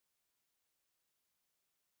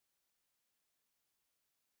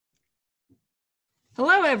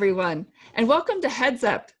Hello, everyone, and welcome to Heads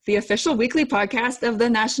Up, the official weekly podcast of the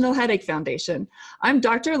National Headache Foundation. I'm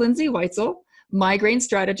Dr. Lindsay Weitzel, migraine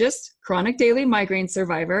strategist, chronic daily migraine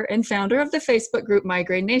survivor, and founder of the Facebook group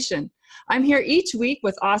Migraine Nation. I'm here each week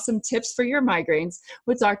with awesome tips for your migraines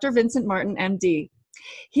with Dr. Vincent Martin, MD.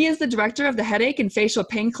 He is the director of the Headache and Facial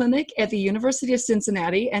Pain Clinic at the University of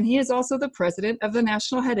Cincinnati, and he is also the president of the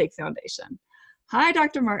National Headache Foundation. Hi,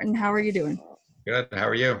 Dr. Martin. How are you doing? Good. How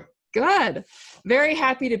are you? Good. Very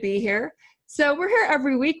happy to be here. So we're here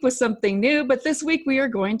every week with something new, but this week we are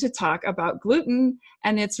going to talk about gluten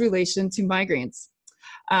and its relation to migraines.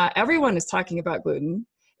 Everyone is talking about gluten.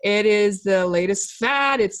 It is the latest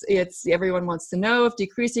fad. It's everyone wants to know if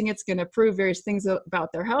decreasing it's going to prove various things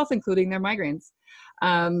about their health, including their migraines.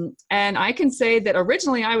 And I can say that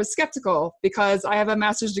originally I was skeptical because I have a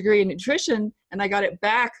master's degree in nutrition, and I got it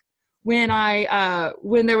back when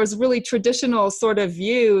there was really traditional sort of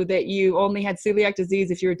view that you only had celiac disease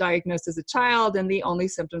if you were diagnosed as a child, and the only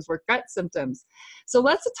symptoms were gut symptoms. So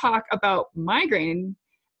let's talk about migraine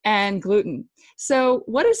and gluten. So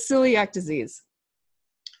what is celiac disease?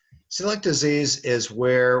 Celiac disease is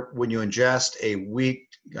where when you ingest a wheat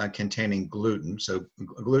containing gluten, so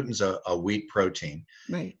gluten's a wheat protein,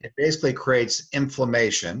 right? It basically creates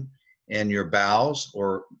inflammation in your bowels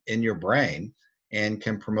or in your brain and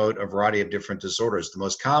can promote a variety of different disorders. The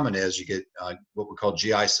most common is you get what we call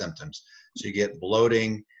GI symptoms. So you get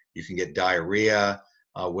bloating, you can get diarrhea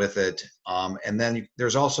with it, and then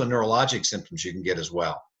there's also neurologic symptoms you can get as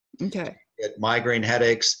well. Okay. You get migraine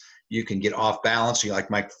headaches, you can get off balance, you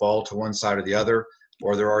might fall to one side or the other,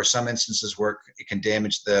 or there are some instances where it can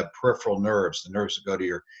damage the peripheral nerves, the nerves that go to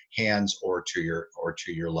your hands or to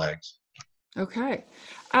your legs. Okay.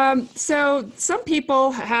 So some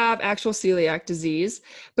people have actual celiac disease,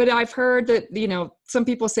 but I've heard that, some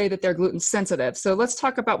people say that they're gluten sensitive. So let's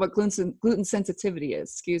talk about what gluten sensitivity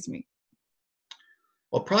is. Excuse me.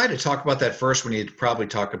 Well, probably to talk about that first, we need to probably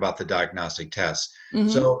talk about the diagnostic tests. Mm-hmm.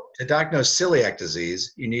 So to diagnose celiac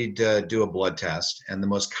disease, you need to do a blood test. And the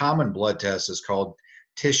most common blood test is called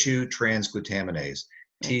tissue transglutaminase,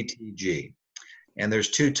 TTG. And there's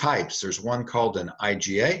two types. There's one called an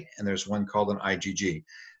IgA and there's one called an IgG.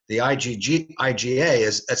 The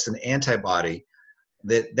IgA that's an antibody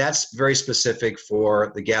that's very specific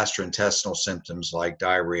for the gastrointestinal symptoms like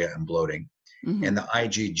diarrhea and bloating. Mm-hmm. And the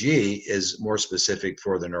IgG is more specific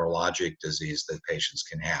for the neurologic disease that patients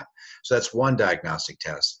can have. So that's one diagnostic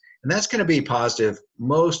test. And that's going to be positive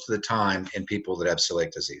most of the time in people that have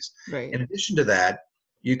celiac disease. Right. In addition to that,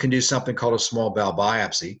 you can do something called a small bowel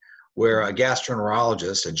biopsy, where a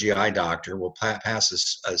gastroenterologist, a GI doctor, will pass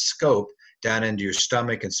a scope down into your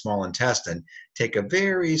stomach and small intestine, take a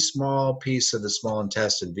very small piece of the small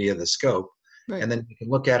intestine via the scope, Right. and then you can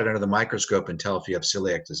look at it under the microscope and tell if you have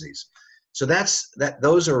celiac disease. So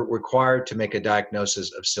those are required to make a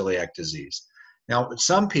diagnosis of celiac disease. Now,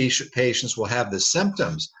 some patients will have the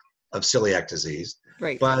symptoms of celiac disease,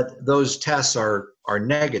 Right. but those tests are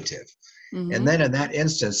negative. Mm-hmm. And then in that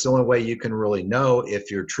instance, the only way you can really know if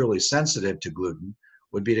you're truly sensitive to gluten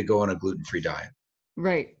would be to go on a gluten-free diet.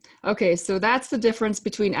 Right. Okay. So that's the difference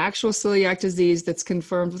between actual celiac disease that's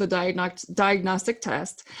confirmed with a diagnostic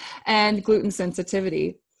test and gluten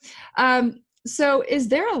sensitivity. So is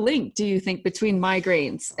there a link, do you think, between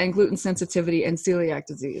migraines and gluten sensitivity and celiac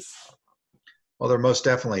disease? Well, there most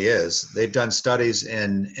definitely is. They've done studies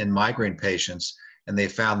in migraine patients, and they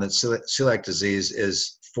found that celiac disease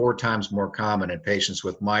is 4 times more common in patients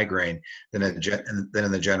with migraine than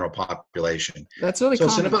in the general population. That's really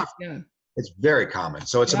common. It's very common.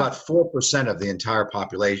 So it's Yeah. about 4% of the entire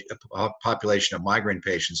population of migraine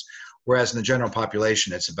patients, whereas in the general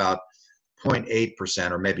population, it's about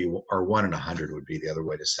 0.8% or 1 in 100 would be the other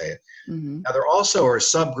way to say it. Mm-hmm. Now, there also are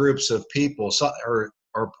subgroups of people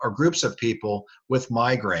or groups of people with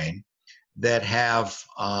migraine that have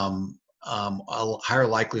a higher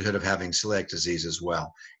likelihood of having celiac disease as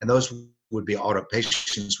well. And those would be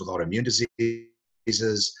patients with autoimmune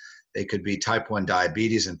diseases. They could be type 1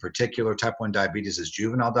 diabetes in particular. Type 1 diabetes is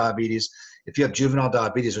juvenile diabetes. If you have juvenile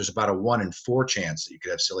diabetes, there's about a 1 in 4 chance that you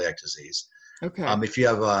could have celiac disease. Okay. If you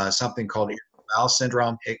have something called irritable bowel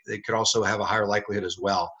syndrome, it could also have a higher likelihood as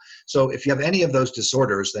well. So if you have any of those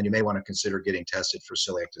disorders, then you may want to consider getting tested for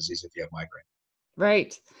celiac disease if you have migraine.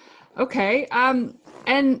 Right. Okay.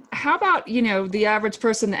 And how about, the average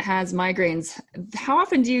person that has migraines? How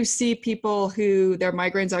often do you see people who their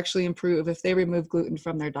migraines actually improve if they remove gluten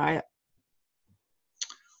from their diet?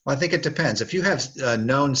 Well, I think it depends. If you have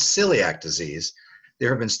known celiac disease, there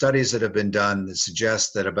have been studies that have been done that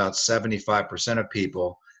suggest that about 75% of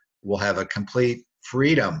people will have a complete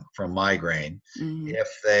freedom from migraine Mm-hmm. if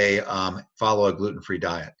they follow a gluten-free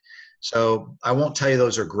diet. So I won't tell you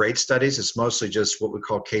those are great studies. It's mostly just what we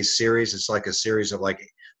call case series. It's like a series of like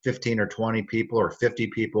 15 or 20 people or 50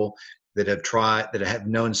 people that have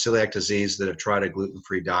known celiac disease that have tried a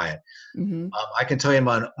gluten-free diet. Mm-hmm. I can tell you in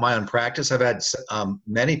my own practice, I've had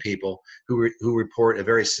many people who report a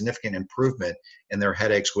very significant improvement in their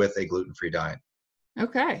headaches with a gluten-free diet.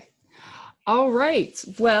 Okay. All right.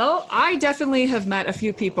 Well, I definitely have met a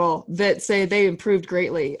few people that say they improved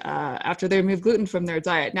greatly after they removed gluten from their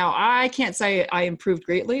diet. Now, I can't say I improved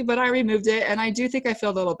greatly, but I removed it, and I do think I feel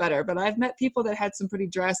a little better. But I've met people that had some pretty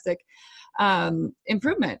drastic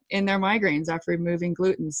improvement in their migraines after removing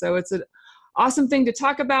gluten. So it's an awesome thing to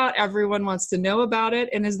talk about. Everyone wants to know about it.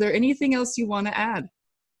 And is there anything else you want to add?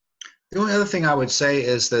 The only other thing I would say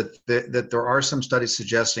is that there are some studies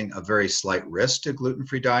suggesting a very slight risk to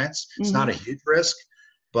gluten-free diets. It's not Mm-hmm. a huge risk,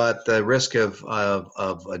 but the risk of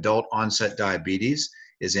adult onset diabetes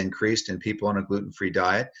is increased in people on a gluten-free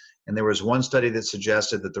diet. And there was one study that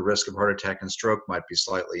suggested that the risk of heart attack and stroke might be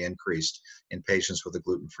slightly increased in patients with a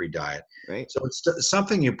gluten-free diet. Right. So it's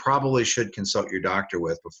something you probably should consult your doctor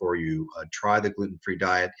with before you try the gluten-free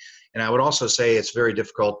diet. And I would also say it's very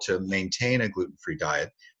difficult to maintain a gluten-free diet.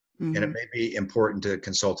 And it Mm-hmm. may be important to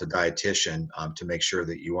consult a dietitian to make sure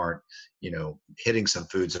that you aren't, hitting some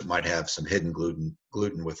foods that might have some hidden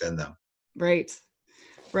gluten within them. Right.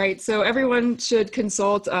 Right. So everyone should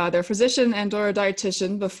consult their physician and or a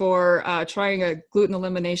dietitian before trying a gluten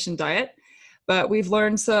elimination diet. But we've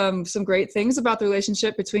learned some great things about the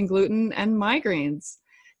relationship between gluten and migraines.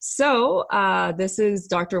 So this is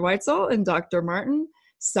Dr. Weitzel and Dr. Martin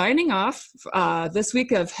signing off this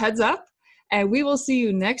week of Heads Up. And we will see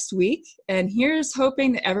you next week. And here's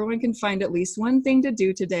hoping that everyone can find at least one thing to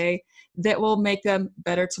do today that will make them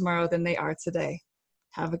better tomorrow than they are today.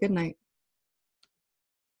 Have a good night.